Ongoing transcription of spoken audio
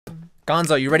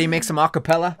Gonzo, you ready to make some a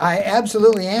cappella? I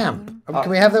absolutely am. Can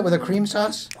we have that with a cream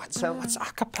sauce? What's a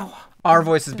cappella? Our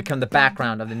voices become the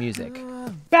background of the music.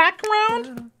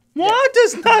 Background? What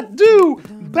does not do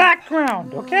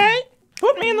background, okay?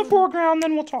 Put me in the foreground,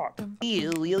 then we'll talk. This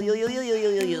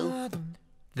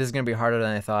is gonna be harder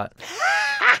than I thought.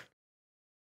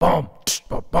 Bum,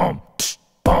 bum, bum,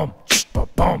 bum, bum, bum,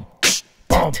 bum.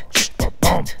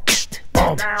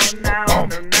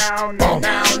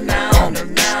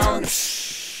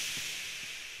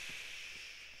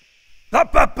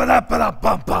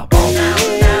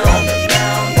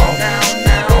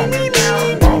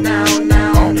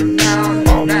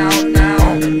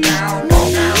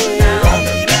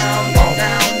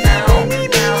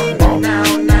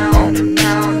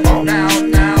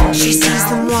 She sees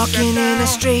them walking in a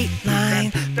straight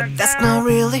line, but that's not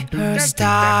really her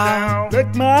style.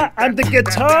 Look, Ma, I'm the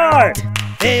guitar.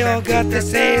 They all got the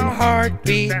same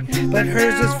heartbeat, but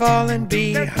hers is falling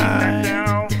behind.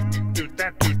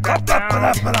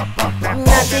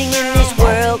 Nothing in this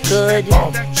world could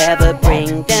ever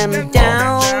bring them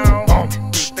down.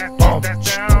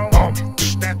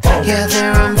 Yeah,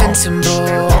 they're invincible.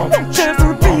 Won't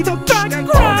ever be the background.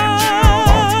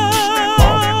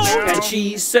 And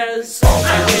she says,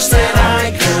 I wish that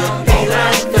I could be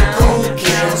like the cool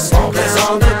kids, 'cause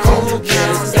all the cool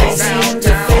kids, they seem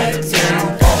to fit in.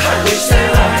 I wish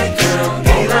that I could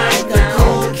be like the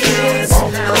cool kids,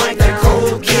 like the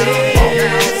cool kids.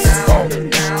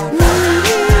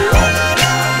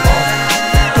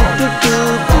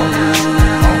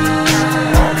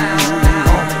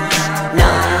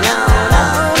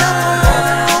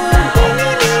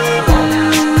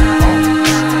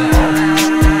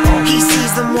 He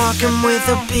sees them walking with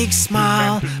a big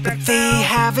smile, but they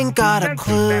haven't got a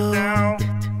clue.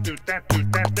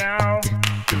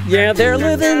 Yeah, they're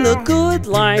living the good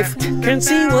life, can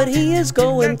see what he is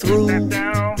going through.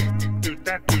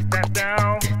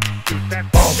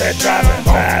 Oh, they're driving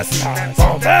fast cars.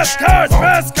 Fast cars,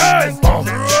 fast cars.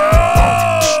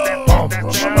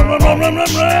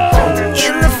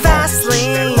 In the fast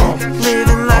lane,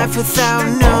 living life without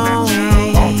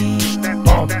knowing.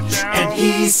 And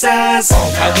he says,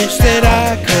 I wish that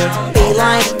I could be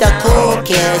like the cool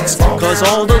kids, 'cause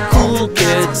all the cool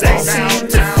kids, they seem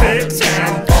to fit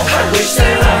in. I wish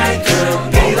that I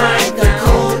could be like the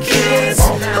cool kids,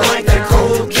 like the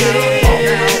cool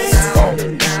kids.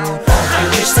 I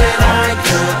wish that I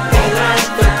could be like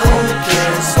the cool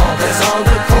kids, 'cause all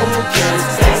the cool kids,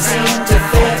 they seem to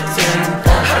fit in.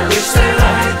 I wish that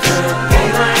I could be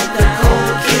like the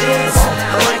cool kids,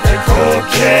 like the cool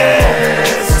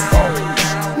kids.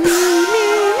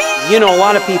 You know, a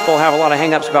lot of people have a lot of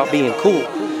hang-ups about being cool.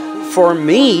 For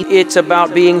me, it's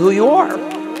about being who you are.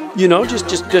 You know,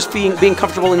 just being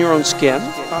comfortable in your own skin.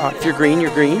 If you're green,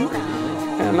 you're green.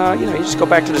 And, you know, you just go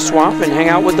back to the swamp and hang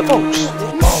out with the folks.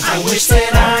 I wish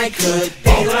that I could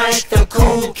be like the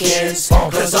cool kids,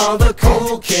 'cause all the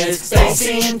cool kids, they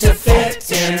seem to fit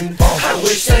in. I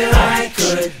wish that I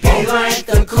could be like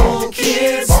the cool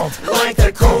kids, like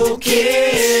the cool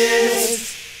kids.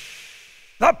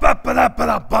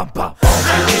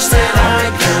 I wish that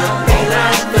I could be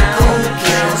like the cool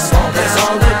kids, 'cause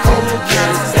all the cool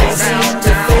kids, they seem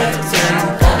to fit in.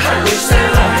 I wish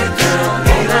that I could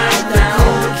be like the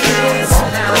cool kids,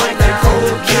 like the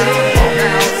cool kids.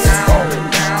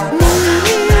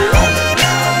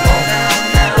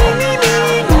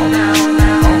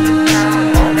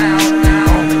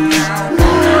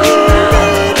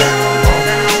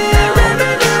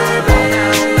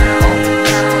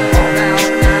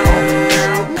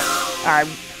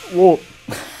 Whoa.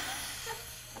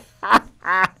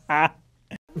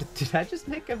 Did I just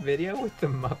make a video with the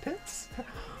Muppets?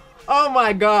 Oh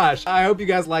my gosh! I hope you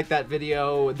guys liked that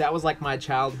video. That was like my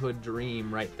childhood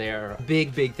dream right there.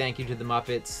 Big thank you to the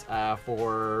Muppets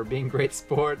for being great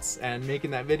sports and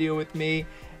making that video with me.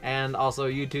 And also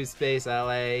YouTube Space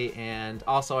LA, and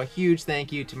also a huge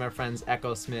thank you to my friends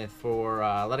Echosmith for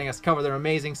letting us cover their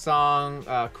amazing song,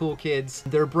 Cool Kids.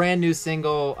 Their brand new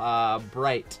single,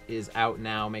 Bright, is out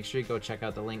now. Make sure you go check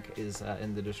out, the link is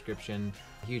in the description.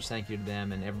 A huge thank you to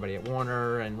them and everybody at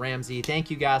Warner and Ramsey. Thank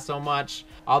you guys so much.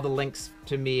 All the links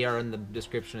to me are in the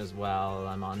description as well.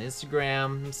 I'm on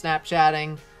Instagram,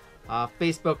 Snapchatting,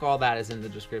 Facebook, all that is in the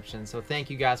description. So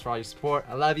thank you guys for all your support.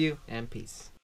 I love you, and peace.